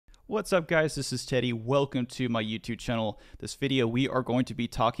What's up, guys? This is Teddy. Welcome to my YouTube channel. This video, we are going to be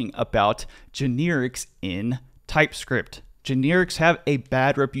talking about generics in TypeScript. Generics have a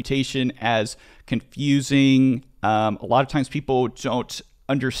bad reputation as confusing. A lot of times people don't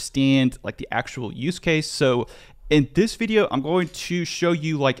understand like the actual use case. So in this video, I'm going to show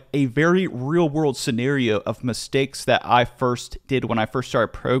you like a very real world scenario of mistakes that I first did when I first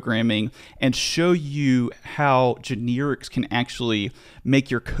started programming and show you how generics can actually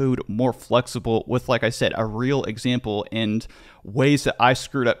make your code more flexible with, like I said, a real example and ways that I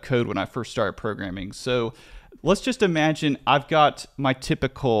screwed up code when I first started programming. So let's just imagine I've got my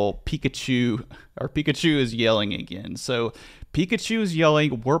typical Pikachu, or Pikachu is yelling again. So Pikachu is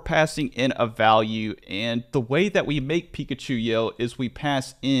yelling, we're passing in a value, and the way that we make Pikachu yell is we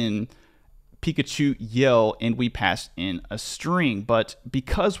pass in Pikachu yell and we pass in a string. But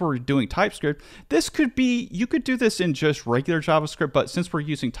because we're doing TypeScript, this could be, you could do this in just regular JavaScript, but since we're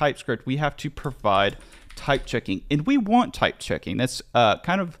using TypeScript, we have to provide type checking, and we want type checking. That's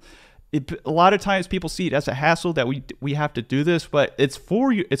kind of, a lot of times people see it as a hassle that we have to do this, but it's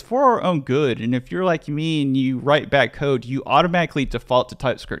for you. It's for our own good. And if you're like me and you write bad code, you automatically default to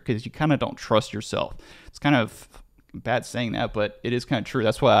TypeScript because you kind of don't trust yourself. It's kind of bad saying that, but it is kind of true.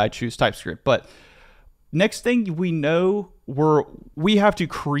 That's why I choose TypeScript. But next thing we know, we have to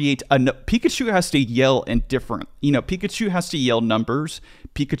create a Pikachu has to yell in different. Pikachu has to yell numbers.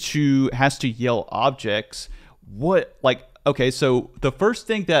 Pikachu has to yell objects. Okay, so the first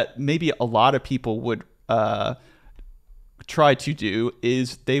thing that maybe a lot of people would try to do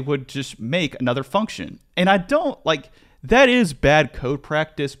is they would just make another function. And I don't like, that is bad code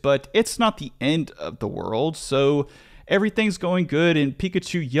practice, but it's not the end of the world. So everything's going good and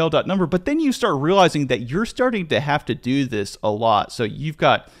Pikachu yell.number, but then you start realizing that you're starting to have to do this a lot. So you've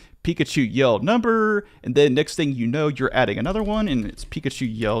got Pikachu yell number, and then next thing you know, you're adding another one and it's Pikachu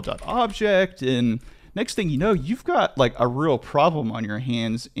yell.object, and next thing you know, you've got like a real problem on your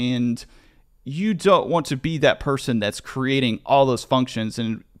hands, and you don't want to be that person that's creating all those functions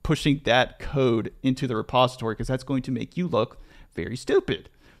and pushing that code into the repository, because that's going to make you look very stupid.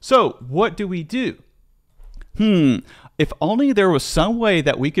 So what do we do? If only there was some way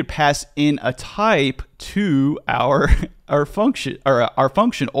that we could pass in a type to our function or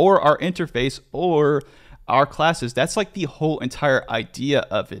our interface or our classes. That's like the whole entire idea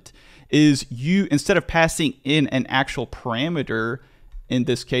of it. Is you, instead of passing in an actual parameter, in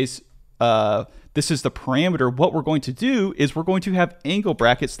this case, this is the parameter, what we're going to do is we're going to have angle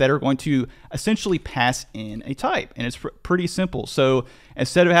brackets that are going to essentially pass in a type. And it's pretty simple. So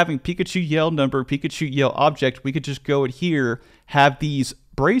instead of having Pikachu yell number, Pikachu yell object, we could just go in here, have these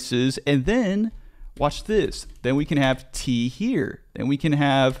braces, and then watch this. Then we can have T here. Then we can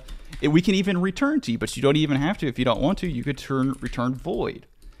have, we can even return T, but you don't even have to if you don't want to. You could return void.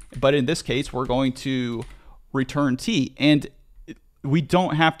 But in this case, we're going to return T, and we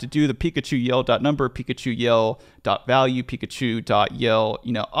don't have to do the Pikachu yell.number, Pikachu yell.value, Pikachu yell,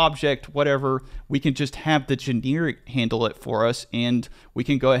 object, whatever. We can just have the generic handle it for us, and we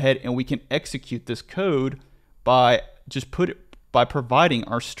can go ahead and we can execute this code by by providing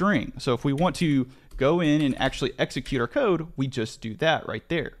our string. So if we want to go in and actually execute our code, we just do that right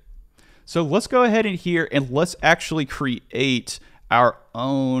there. So let's go ahead in here and let's actually create our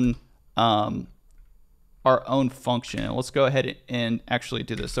own function. Let's go ahead and actually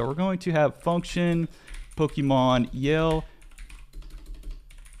do this. So we're going to have function Pokemon yell.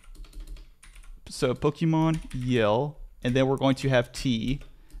 So Pokemon yell, and then we're going to have T.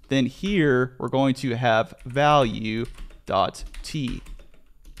 Then here we're going to have value dot T.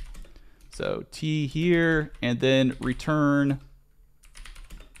 So T here, and then return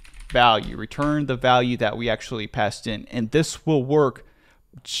value, return the value that we actually passed in, and this will work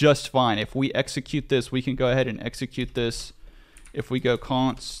just fine. If we execute this, we can go ahead and execute this. If we go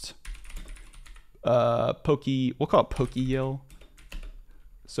const we'll call it PokeYell.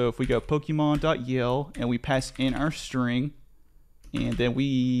 So if we go Pokemon.yell and we pass in our string, and then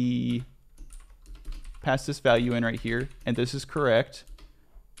we pass this value in right here, and this is correct,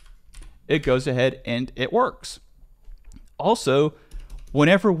 it goes ahead and it works. Also,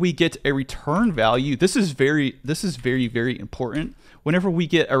 whenever we get a return value, this is very, very important. Whenever we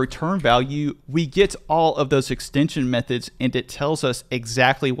get a return value, we get all of those extension methods, and it tells us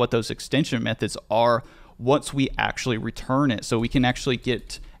exactly what those extension methods are once we actually return it. So we can actually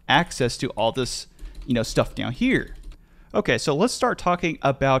get access to all this, stuff down here. Okay, so let's start talking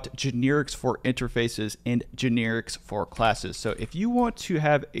about generics for interfaces and generics for classes. So if you want to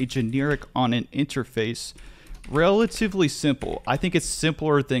have a generic on an interface, relatively simple. I think it's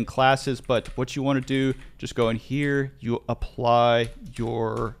simpler than classes, but what you want to do, just go in here, you apply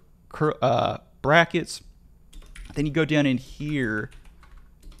your brackets. Then you go down in here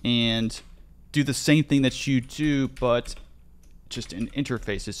and do the same thing that you do, but just in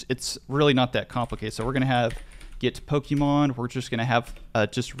interfaces. It's really not that complicated. So we're going to have get Pokemon. We're just going to have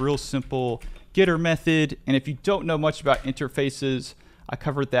just real simple getter method. And if you don't know much about interfaces, I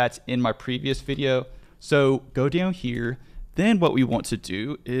covered that in my previous video. So go down here. Then what we want to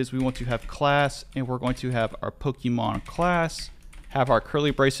do is we want to have class, and we're going to have our Pokemon class, have our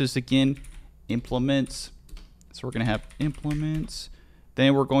curly braces again, implements. So we're going to have implements.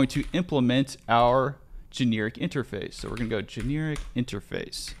 Then we're going to implement our generic interface. So we're going to go generic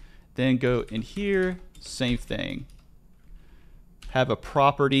interface. Then go in here, same thing. Have a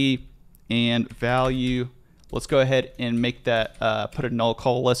property and value. Let's go ahead and make that, put a null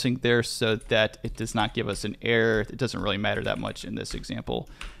coalescing there so that it does not give us an error. It doesn't really matter that much in this example.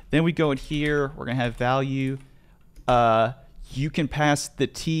 Then we go in here, we're going to have value. You can pass the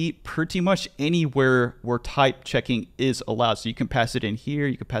T pretty much anywhere where type checking is allowed. So you can pass it in here,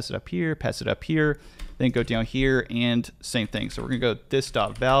 you can pass it up here, pass it up here, then go down here and same thing. So we're going to go this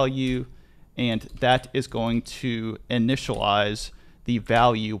dot value, and that is going to initialize the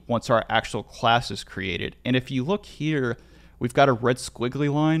value once our actual class is created. And if you look here, we've got a red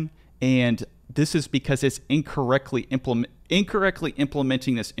squiggly line, and this is because it's incorrectly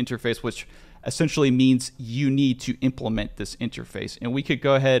implementing this interface, which essentially means you need to implement this interface. And we could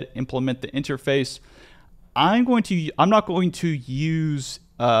go ahead and implement the interface. I'm not going to use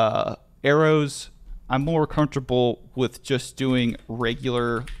arrows. I'm more comfortable with just doing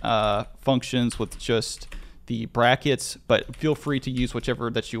regular functions with just the brackets, but feel free to use whichever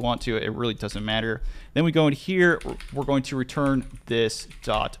that you want to. It really doesn't matter. Then we go in here, we're going to return this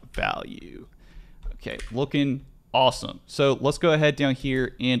dot value. Okay, looking awesome. So let's go ahead down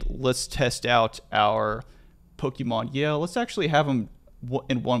here and let's test out our Pokemon Yell. Let's actually have them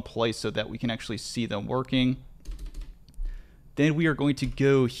in one place so that we can actually see them working. Then we are going to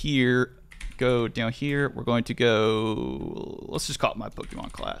go here, go down here. We're going to go, let's just call it my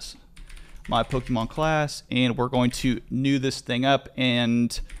Pokemon class. My Pokemon class, and we're going to new this thing up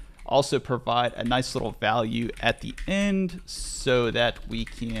and also provide a nice little value at the end so that we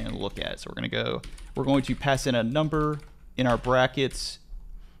can look at it. So we're going to pass in a number in our brackets,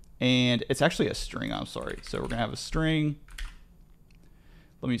 and it's actually a string, I'm sorry. So we're gonna have a string.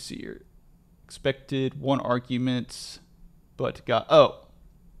 Let me see here. Expected 1 argument, but I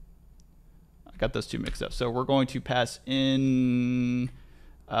got those two mixed up. So we're going to pass in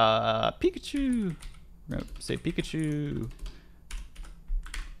Pikachu. We're gonna say Pikachu.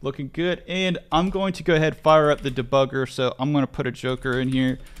 Looking good. And I'm going to go ahead and fire up the debugger. So I'm going to put a joker in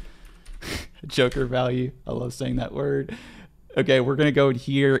here. Joker value. I love saying that word. Okay, we're going to go in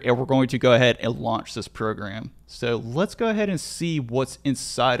here and we're going to go ahead and launch this program. So let's go ahead and see what's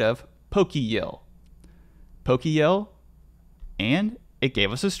inside of PokeYell. PokeYell, and it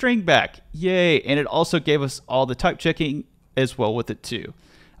gave us a string back. Yay. And it also gave us all the type checking as well with it too.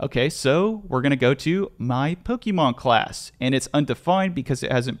 Okay, so we're going to go to my Pokemon class, and it's undefined because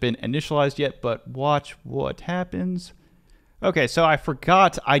it hasn't been initialized yet, but watch what happens. Okay, so I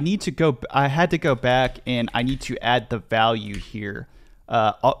forgot, I had to go back and I need to add the value here.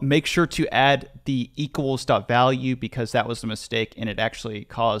 Make sure to add the equals.value because that was a mistake and it actually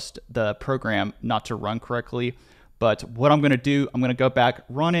caused the program not to run correctly. But what I'm going to do, I'm going to go back,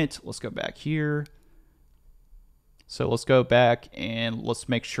 run it. Let's go back here. So let's go back and let's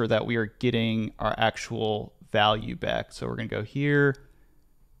make sure that we are getting our actual value back. So we're going to go here.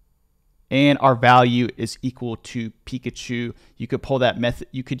 And our value is equal to Pikachu. You could pull that method.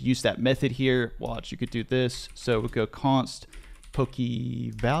 You could use that method here. Watch, you could do this. So we go const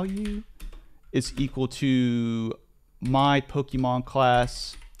PokeValue is equal to my Pokemon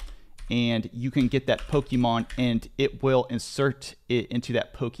class. And you can get that Pokemon and it will insert it into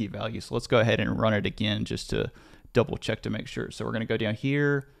that PokeValue. So let's go ahead and run it again just to double check to make sure. So we're going to go down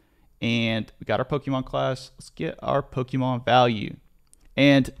here and we got our Pokemon class. Let's get our Pokemon value.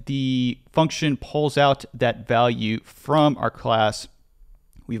 And the function pulls out that value from our class.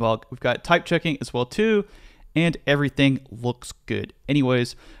 We've got type checking as well too, and everything looks good.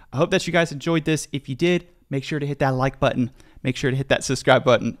 Anyways, I hope that you guys enjoyed this. If you did, make sure to hit that like button. Make sure to hit that subscribe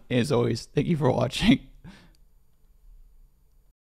button. And as always, thank you for watching.